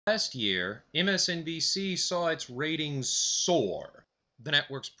Last year, MSNBC saw its ratings soar. The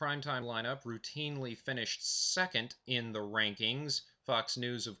network's primetime lineup routinely finished second in the rankings, Fox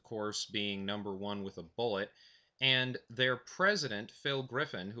News, of course, being number one with a bullet, and their president, Phil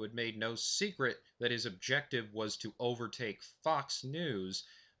Griffin, who had made no secret that his objective was to overtake Fox News,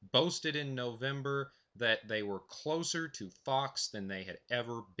 boasted in November that they were closer to Fox than they had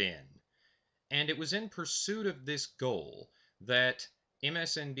ever been. And it was in pursuit of this goal that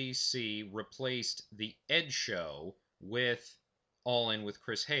MSNBC replaced The Ed Show with All In with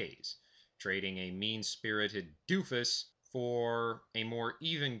Chris Hayes, trading a mean-spirited doofus for a more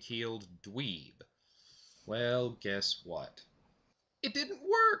even-keeled dweeb. Well, guess what? It didn't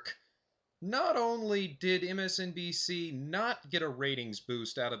work! Not only did MSNBC not get a ratings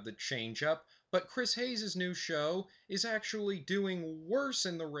boost out of the change-up, but Chris Hayes' new show is actually doing worse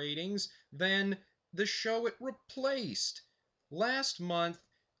in the ratings than the show it replaced. Last month,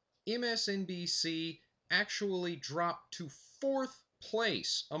 MSNBC actually dropped to 4th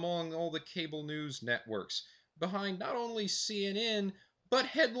place among all the cable news networks, behind not only CNN, but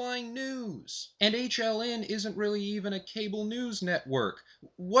Headline News. And HLN isn't really even a cable news network.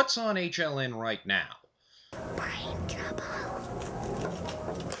 What's on HLN right now? Brain trouble.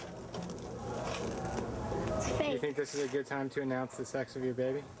 Do you think this is a good time to announce the sex of your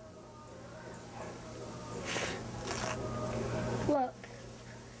baby? Look,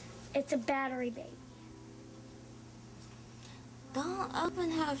 it's a battery baby. Don't open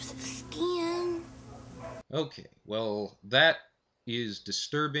her skin. Okay, well, that is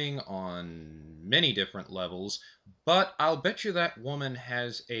disturbing on many different levels, but I'll bet you that woman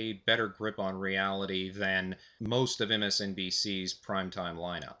has a better grip on reality than most of MSNBC's primetime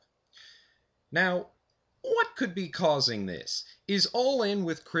lineup. Now, what could be causing this? Is All In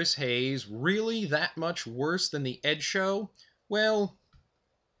with Chris Hayes really that much worse than The Ed Show? Well,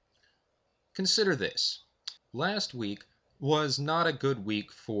 consider this. Last week was not a good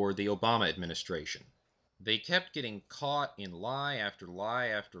week for the Obama administration. They kept getting caught in lie after lie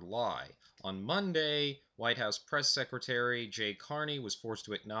after lie. On Monday, White House Press Secretary Jay Carney was forced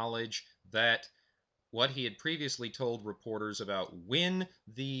to acknowledge that what he had previously told reporters about when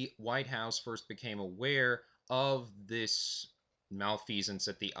the White House first became aware of this malfeasance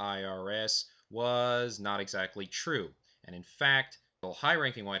at the IRS was not exactly true. And in fact,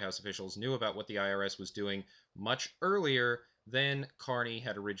 high-ranking White House officials knew about what the IRS was doing much earlier than Carney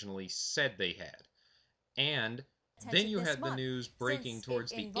had originally said they had. And then you had the news breaking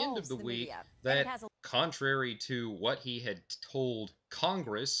towards the end of the week that, contrary to what he had told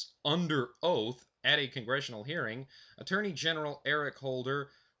Congress under oath at a congressional hearing, Attorney General Eric Holder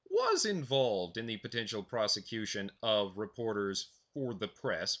was involved in the potential prosecution of reporters for the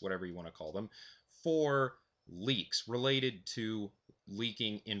press, whatever you want to call them, for leaks related to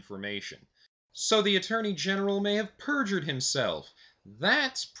leaking information. So the Attorney General may have perjured himself.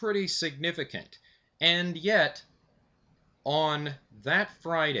 That's pretty significant. And yet, on that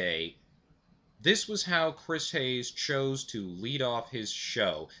Friday, this was how Chris Hayes chose to lead off his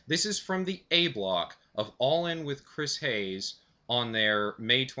show. This is from the A block of All In with Chris Hayes on their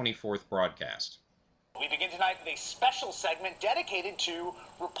May 24th broadcast. We begin tonight with a special segment dedicated to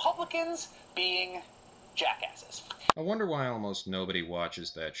Republicans being jackasses. I wonder why almost nobody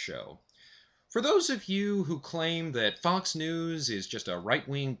watches that show. For those of you who claim that Fox News is just a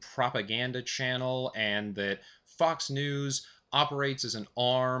right-wing propaganda channel and that Fox News operates as an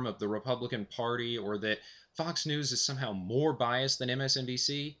arm of the Republican Party or that Fox News is somehow more biased than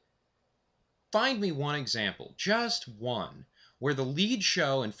MSNBC, find me one example, just one, where the lead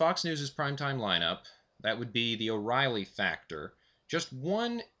show in Fox News' primetime lineup, that would be the O'Reilly Factor, just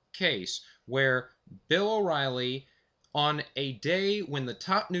one case where Bill O'Reilly, on a day when the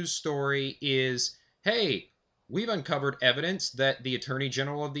top news story is, hey, we've uncovered evidence that the Attorney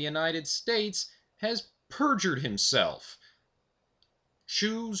General of the United States has perjured himself,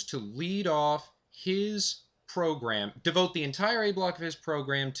 choose to lead off his program, devote the entire A block of his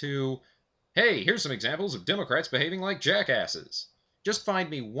program to, hey, here's some examples of Democrats behaving like jackasses. Just find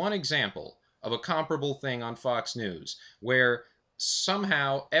me one example of a comparable thing on Fox News where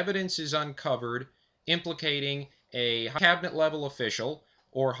somehow evidence is uncovered implicating a cabinet-level official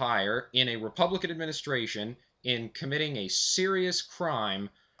or higher in a Republican administration in committing a serious crime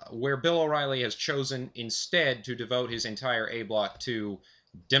where Bill O'Reilly has chosen instead to devote his entire A block to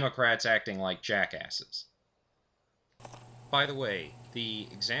Democrats acting like jackasses. By the way, the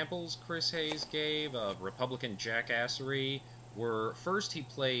examples Chris Hayes gave of Republican jackassery were, first he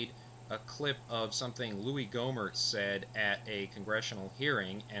played a clip of something Louis Gohmert said at a congressional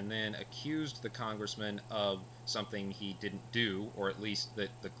hearing and then accused the congressman of something he didn't do, or at least that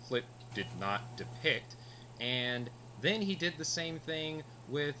the clip did not depict. And then he did the same thing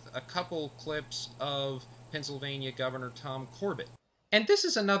with a couple clips of Pennsylvania Governor Tom Corbett. And this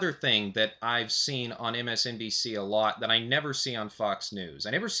is another thing that I've seen on MSNBC a lot that I never see on Fox News.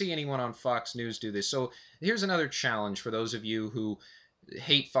 I never see anyone on Fox News do this. So here's another challenge for those of you who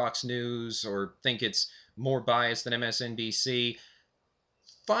hate Fox News or think it's more biased than MSNBC.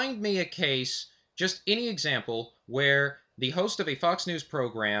 Find me a case, just any example, where the host of a Fox News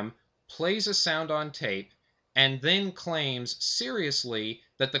program plays a sound on tape and then claims seriously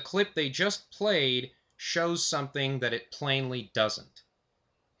that the clip they just played shows something that it plainly doesn't.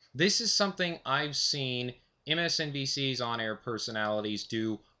 This is something I've seen MSNBC's on-air personalities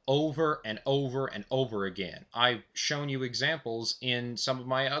do over and over and over again. I've shown you examples in some of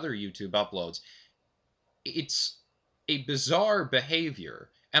my other YouTube uploads. It's a bizarre behavior,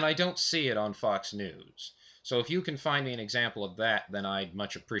 and I don't see it on Fox News. So if you can find me an example of that, then I'd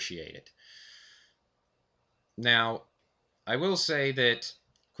much appreciate it. Now, I will say that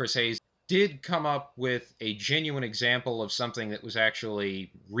Chris Hayes did come up with a genuine example of something that was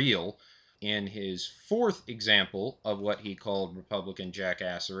actually real in his fourth example of what he called Republican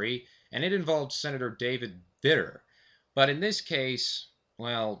jackassery, and it involved Senator David Vitter. But in this case,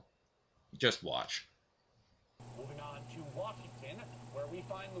 well, just watch. Moving on to Washington, where we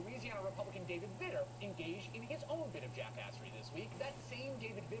find Louisiana Republican David Vitter engaged in his own bit of jackassery this week. That same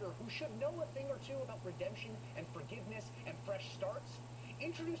David Vitter, who should know a thing or two about redemption and forgiveness and fresh starts,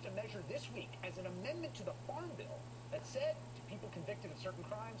 introduced a measure this week as an amendment to the Farm Bill that said to people convicted of certain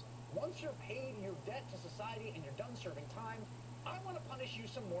crimes, once you're paid your debt to society and you're done serving time, I want to punish you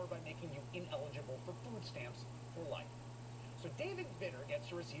some more by making you ineligible for food stamps for life. So David Vitter gets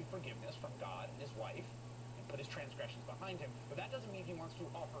to receive forgiveness from God and his wife and put his transgressions behind him, but that doesn't mean he wants to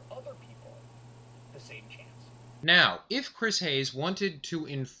offer other people the same chance. Now, if Chris Hayes wanted to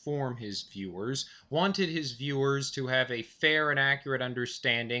inform his viewers, wanted his viewers to have a fair and accurate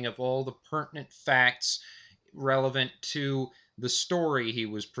understanding of all the pertinent facts relevant to the story he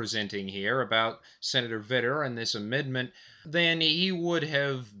was presenting here about Senator Vitter and this amendment, then he would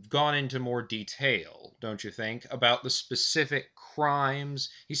have gone into more detail, don't you think, about the specific crimes.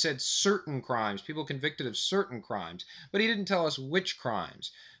 He said certain crimes, people convicted of certain crimes, but he didn't tell us which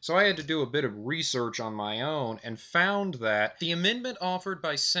crimes. So I had to do a bit of research on my own and found that the amendment offered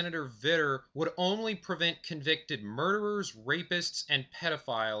by Senator Vitter would only prevent convicted murderers, rapists, and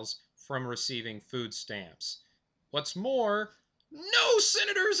pedophiles from receiving food stamps. What's more, no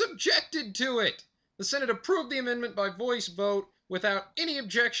senators objected to it. The Senate approved the amendment by voice vote without any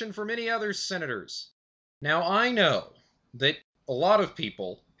objection from any other senators. Now, I know that a lot of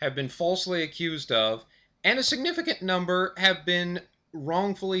people have been falsely accused of, and a significant number have been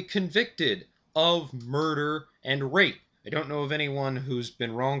wrongfully convicted of murder and rape. I don't know of anyone who's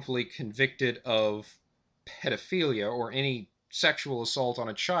been wrongfully convicted of pedophilia or any sexual assault on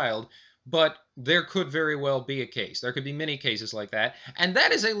a child, but there could very well be a case. There could be many cases like that, and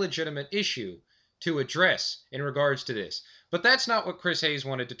that is a legitimate issue to address in regards to this. But that's not what Chris Hayes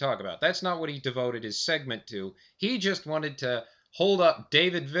wanted to talk about. That's not what he devoted his segment to. He just wanted to hold up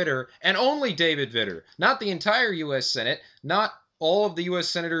David Vitter, and only David Vitter, not the entire U.S. Senate, not all of the U.S.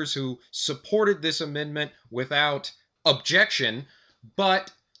 senators who supported this amendment without objection,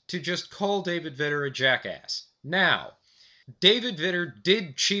 but to just call David Vitter a jackass. Now, David Vitter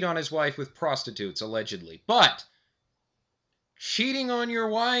did cheat on his wife with prostitutes, allegedly, but cheating on your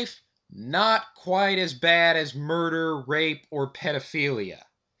wife, not quite as bad as murder, rape, or pedophilia.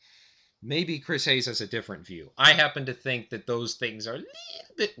 Maybe Chris Hayes has a different view. I happen to think that those things are a little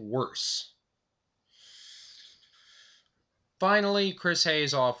bit worse. Finally, Chris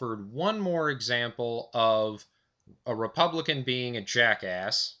Hayes offered one more example of a Republican being a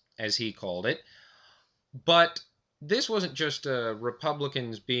jackass, as he called it, but this wasn't just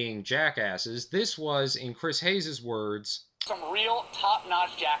Republicans being jackasses. This was, in Chris Hayes' words, some real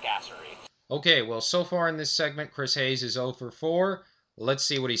top-notch jackassery. Okay, well, so far in this segment, Chris Hayes is 0 for 4. Let's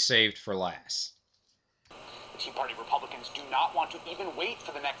see what he saved for last. The Tea Party Republicans do not want to even wait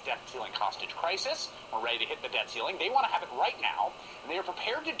for the next debt ceiling hostage crisis. We're ready to hit the debt ceiling. They want to have it right now, and they are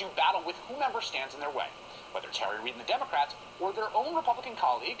prepared to do battle with whomever stands in their way, whether it's Harry Reid and the Democrats or their own Republican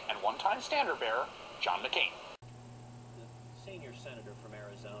colleague and one-time standard-bearer, John McCain. The senior senator from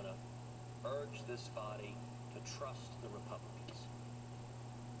Arizona urged this body to trust the Republicans.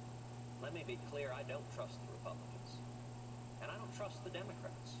 Let me be clear, I don't trust the Republicans. And I don't trust the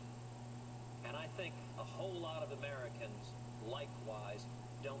Democrats. And I think a whole lot of Americans, likewise,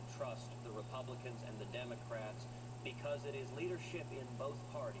 don't trust the Republicans and the Democrats because it is leadership in both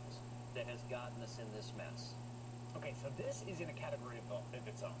parties that has gotten us in this mess. Okay, so this is in a category of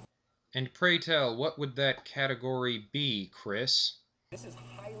its own. And pray tell, what would that category be, Chris? This is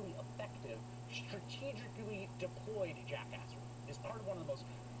highly effective, strategically deployed jackassery. Is part of one of the most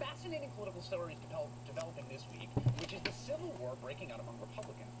fascinating political stories developing this week, which is the Civil War breaking out among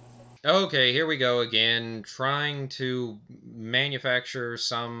Republicans. Okay, here we go again, trying to manufacture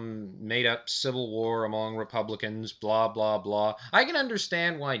some made-up civil war among Republicans, blah, blah, blah. I can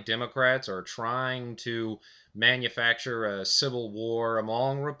understand why Democrats are trying to manufacture a civil war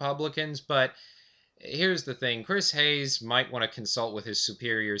among Republicans, but here's the thing. Chris Hayes might want to consult with his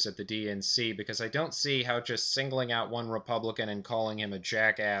superiors at the DNC, because I don't see how just singling out one Republican and calling him a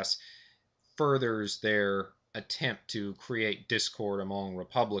jackass furthers their attempt to create discord among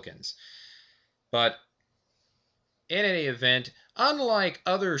Republicans. But in any event, unlike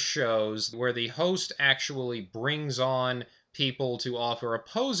other shows where the host actually brings on people to offer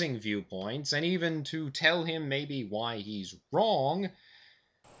opposing viewpoints and even to tell him maybe why he's wrong,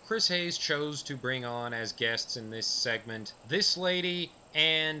 Chris Hayes chose to bring on as guests in this segment this lady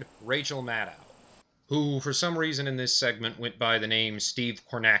and Rachel Maddow, who for some reason in this segment went by the name Steve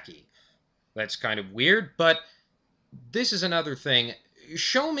Kornacki. That's kind of weird, but this is another thing.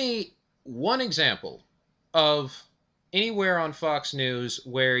 Show me one example of anywhere on Fox News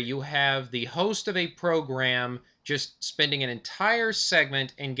where you have the host of a program just spending an entire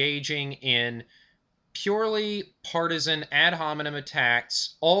segment engaging in purely partisan ad hominem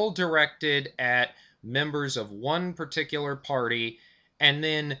attacks, all directed at members of one particular party, and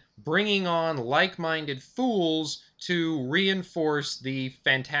then bringing on like-minded fools to reinforce the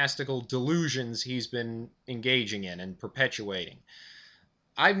fantastical delusions he's been engaging in and perpetuating.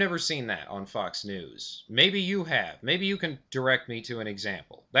 I've never seen that on Fox News. Maybe you have. Maybe you can direct me to an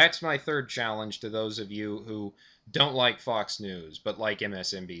example. That's my third challenge to those of you who don't like Fox News but like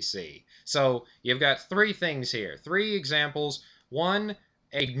MSNBC. So you've got three things here, three examples. One,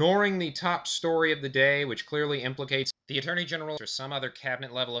 ignoring the top story of the day, which clearly implicates the Attorney General or some other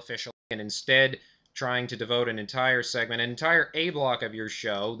cabinet-level official, and instead trying to devote an entire segment, an entire A block of your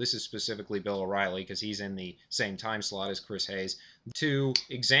show, this is specifically Bill O'Reilly because he's in the same time slot as Chris Hayes, to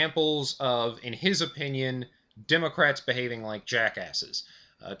examples of, in his opinion, Democrats behaving like jackasses.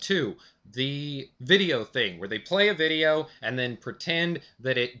 Two, the video thing, where they play a video and then pretend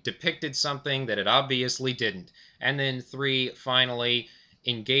that it depicted something that it obviously didn't. And then three, finally,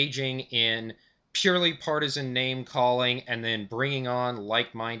 engaging in purely partisan name-calling and then bringing on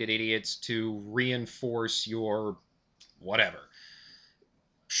like-minded idiots to reinforce your whatever.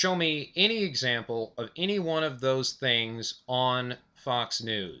 Show me any example of any one of those things on Fox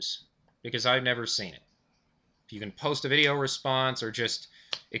News, because I've never seen it. If you can post a video response or just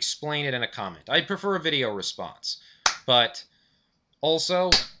explain it in a comment. I'd prefer a video response. But also,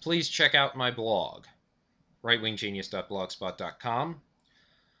 please check out my blog, rightwinggenius.blogspot.com.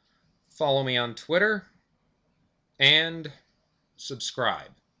 Follow me on Twitter, and subscribe.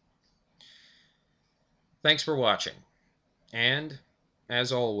 Thanks for watching, and,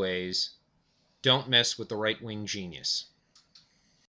 as always, don't mess with the right-wing genius.